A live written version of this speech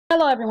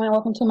Hello everyone,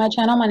 welcome to my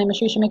channel. My name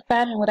is Trisha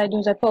McFadden, and what I do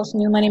is I post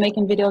new money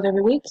making videos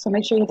every week. So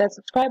make sure you hit that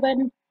subscribe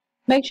button,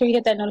 make sure you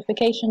hit that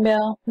notification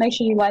bell, make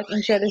sure you like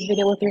and share this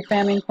video with your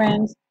family and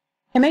friends,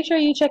 and make sure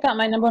you check out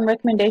my #1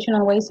 recommendation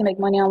on ways to make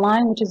money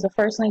online, which is the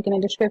first link in the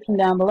description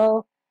down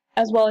below,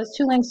 as well as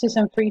 2 links to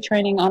some free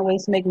training on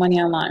ways to make money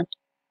online.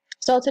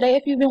 So today,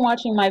 if you've been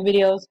watching my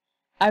videos,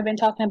 I've been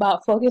talking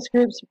about focus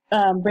groups,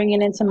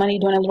 bringing in some money,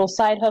 doing a little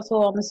side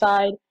hustle on the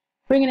side,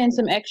 bringing in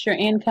some extra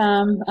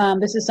income.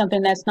 This is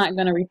something that's not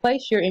going to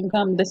replace your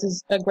income. This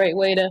is a great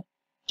way to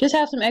just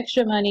have some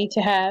extra money to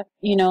have,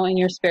 in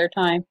your spare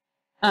time.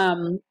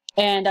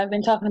 And I've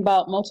been talking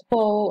about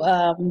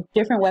multiple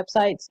different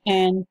websites,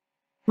 and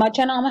my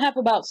channel, I'm going to have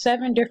about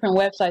 7 different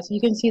websites.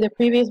 You can see the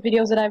previous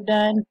videos that I've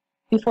done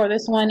before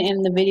this one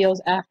and the videos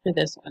after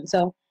this one.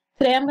 So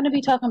today I'm going to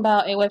be talking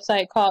about a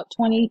website called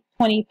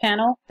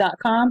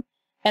 2020panel.com,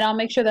 and I'll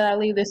make sure that I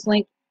leave this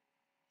link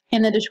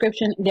in the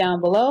description down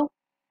below.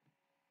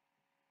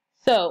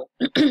 So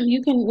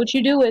what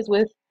you do is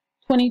with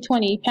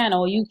 2020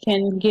 panel, you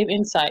can give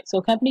insight. So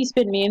companies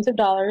spend millions of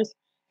dollars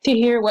to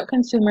hear what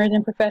consumers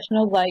and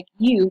professionals like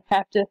you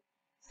have to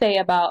say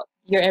about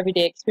your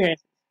everyday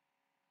experiences.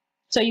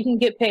 So you can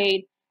get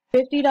paid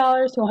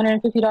 $50 to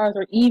 $150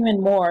 or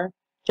even more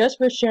just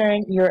for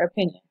sharing your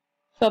opinion.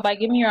 So by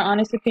giving your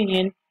honest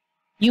opinion,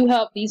 you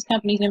help these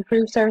companies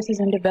improve services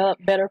and develop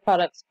better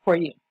products for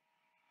you.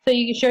 So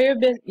you can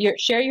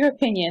share your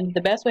opinion.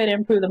 The best way to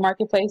improve the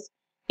marketplace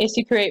is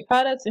to create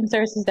products and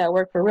services that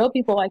work for real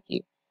people like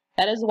you.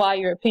 That is why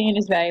your opinion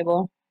is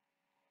valuable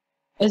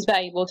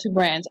to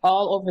brands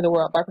all over the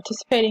world. By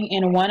participating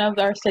in one of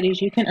our studies,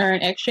 you can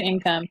earn extra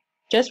income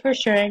just for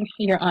sharing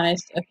your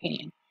honest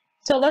opinion.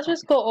 So let's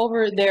just go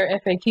over their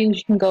FAQs.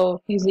 You can go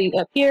easily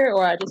up here,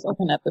 or I just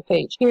open up the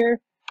page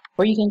here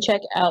where you can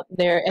check out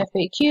their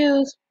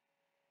FAQs,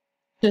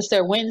 just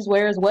their whens,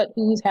 wheres, what,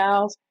 who's,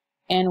 hows,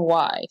 and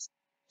whys.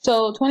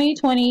 So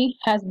 2020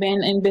 has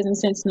been in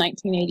business since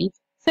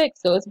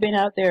 1986, so it's been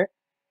out there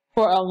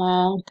for a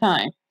long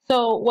time.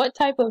 So what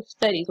kind of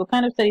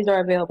studies are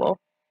available?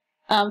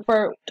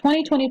 For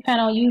 2020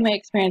 panel, you may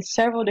experience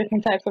several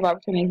different types of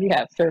opportunities. You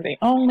have survey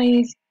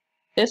onlys.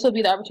 This will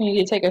be the opportunity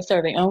to take a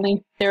survey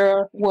only.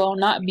 There will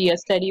not be a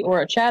study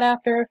or a chat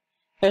after.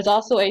 There's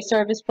also a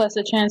service plus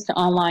a chance to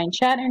online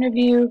chat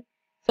interview.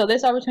 So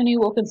this opportunity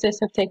will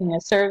consist of taking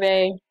a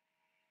survey,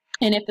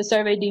 and if the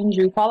survey deems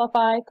you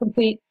qualified,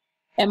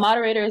 a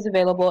moderator is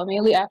available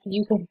immediately after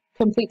you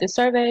complete the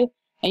survey,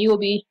 and you will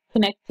be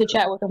connected to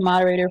chat with a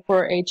moderator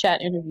for a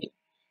chat interview.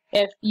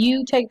 If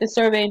you take the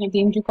survey and it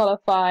deems you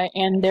qualify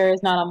and there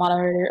is not a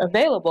moderator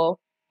available,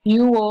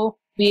 you will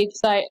be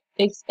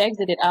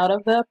exited out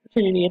of the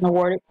opportunity and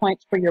awarded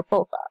points for your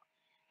profile.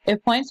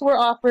 If points were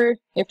offered,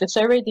 if the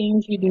survey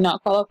deems you do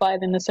not qualify,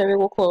 then the survey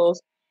will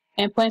close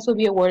and points will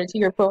be awarded to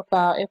your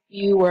profile if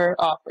you were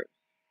offered.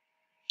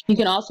 You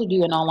can also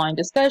do an online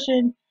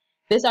discussion.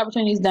 This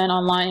opportunity is done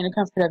online in the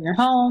comfort of your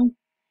home.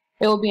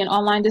 It will be an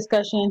online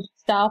discussion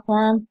style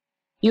forum.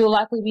 You will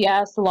likely be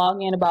asked to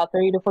log in about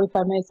 30 to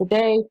 45 minutes a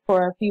day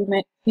for a few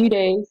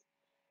days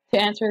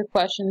to answer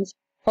questions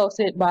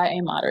posted by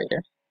a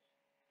moderator.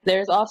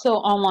 There's also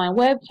online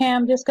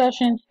webcam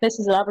discussion. This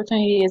is an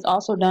opportunity is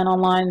also done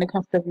online in the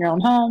comfort of your own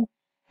home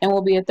and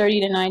will be a 30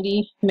 to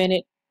 90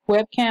 minute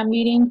webcam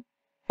meeting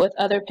with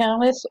other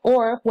panelists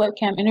or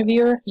webcam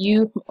interviewer,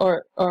 you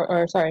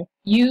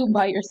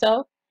by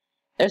yourself.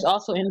 There's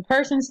also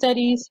in-person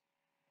studies.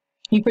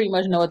 You pretty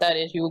much know what that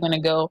is. You'll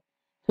go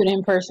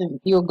in person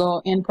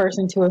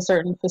to a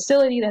certain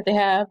facility that they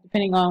have,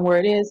 depending on where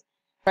it is.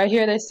 Right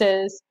here that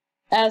says,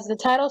 as the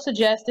title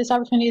suggests, this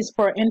opportunity is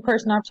for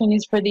in-person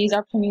opportunities. For these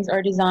opportunities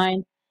are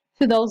designed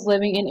to those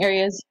living in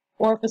areas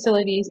or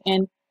facilities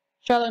in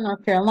Charlotte,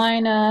 North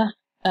Carolina,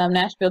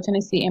 Nashville,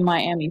 Tennessee, and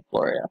Miami,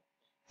 Florida.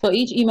 So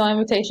each email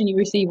invitation you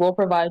receive will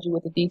provide you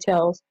with the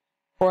details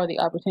for the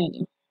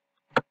opportunity.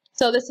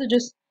 So this is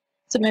just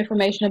some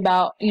information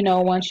about,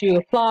 once you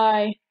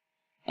apply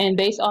and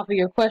based off of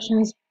your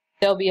questions,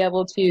 they'll be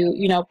able to,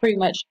 pretty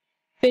much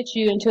fit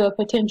you into a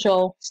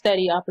potential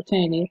study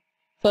opportunity.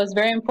 So it's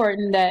very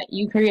important that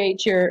you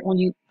when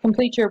you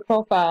complete your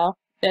profile,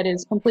 that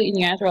is complete and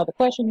you answer all the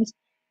questions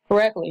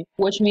correctly,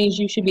 which means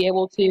you should be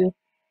able to,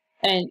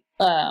 and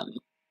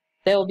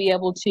they'll be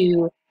able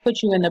to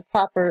put you in the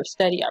proper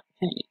study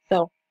opportunity.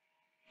 So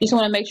you just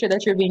want to make sure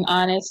that you're being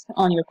honest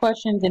on your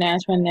questions and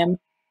answering them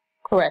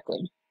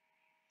correctly.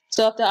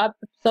 So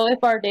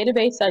if our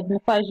database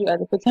identifies you as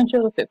a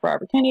potential fit for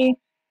opportunity,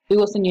 we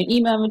will send you an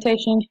email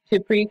invitation to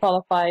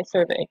pre-qualify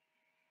survey.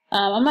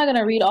 I'm not going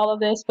to read all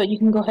of this, but you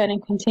can go ahead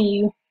and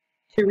continue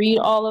to read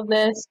all of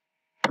this.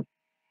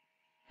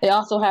 They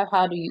also have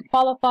how do you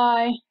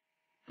qualify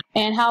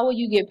and how will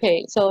you get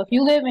paid. So if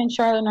you live in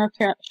Charlotte, North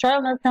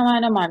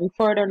Carolina, Miami,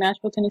 Florida, or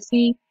Nashville,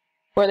 Tennessee,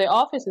 where their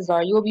offices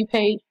are, we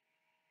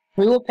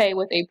will pay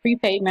with a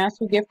prepaid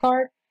master gift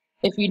card.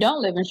 If you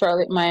don't live in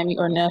Charlotte, Miami,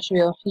 or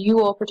Nashville, you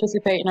will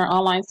participate in our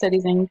online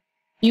studies and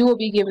you will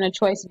be given a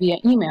choice via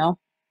email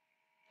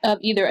of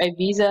either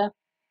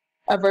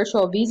a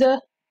virtual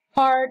Visa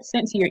card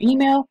sent to your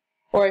email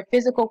or a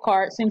physical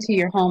card sent to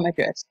your home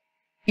address.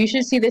 You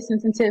should see this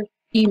incentive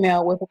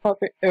email with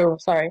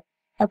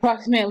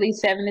approximately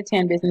 7 to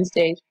 10 business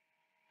days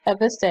of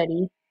the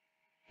study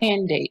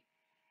end date.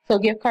 So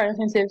gift card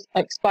incentives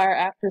expire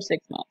after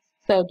 6 months.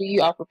 So do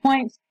you offer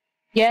points?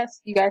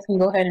 Yes, you guys can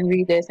go ahead and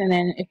read this. And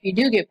then if you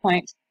do get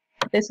points,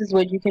 this is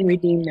what you can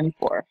redeem them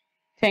for.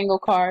 Tango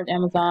Card,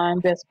 Amazon,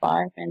 Best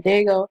Buy,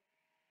 Fandango,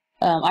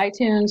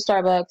 iTunes,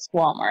 Starbucks,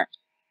 Walmart.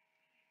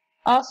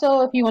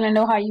 Also, if you want to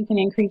know how you can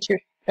increase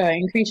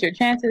your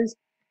chances,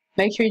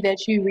 make sure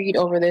that you read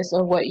over this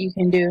of what you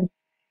can do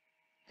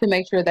to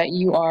make sure that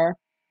you are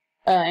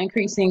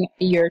increasing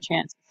your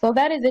chances. So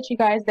that is it, you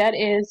guys. That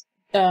is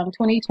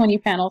 2020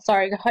 panel.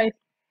 Sorry, guys,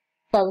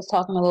 if I was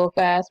talking a little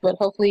fast, but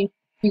hopefully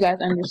you guys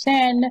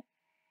understand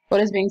what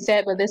is being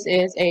said. But this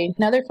is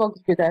another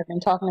focus group that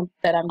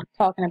I'm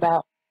talking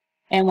about.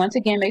 And once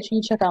again, make sure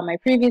you check out my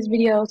previous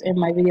videos and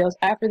my videos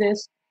after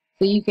this,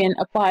 so you can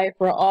apply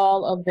for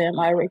all of them.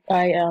 I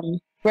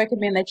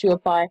recommend that you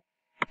apply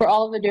for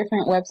all of the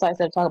different websites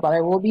that I talk about.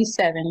 There will be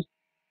 7.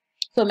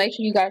 So make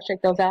sure you guys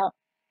check those out.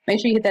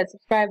 Make sure you hit that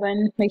subscribe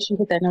button. Make sure you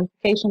hit that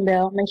notification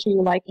bell. Make sure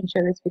you like and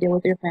share this video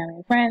with your family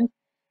and friends.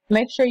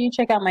 Make sure you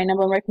check out my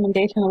number 1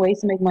 recommendation on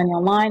ways to make money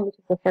online, which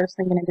is the first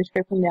link in the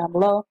description down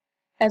below,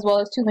 as well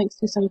as 2 links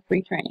to some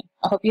free training.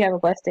 I hope you have a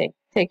blessed day.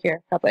 Take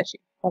care. God bless you.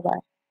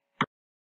 Bye-bye.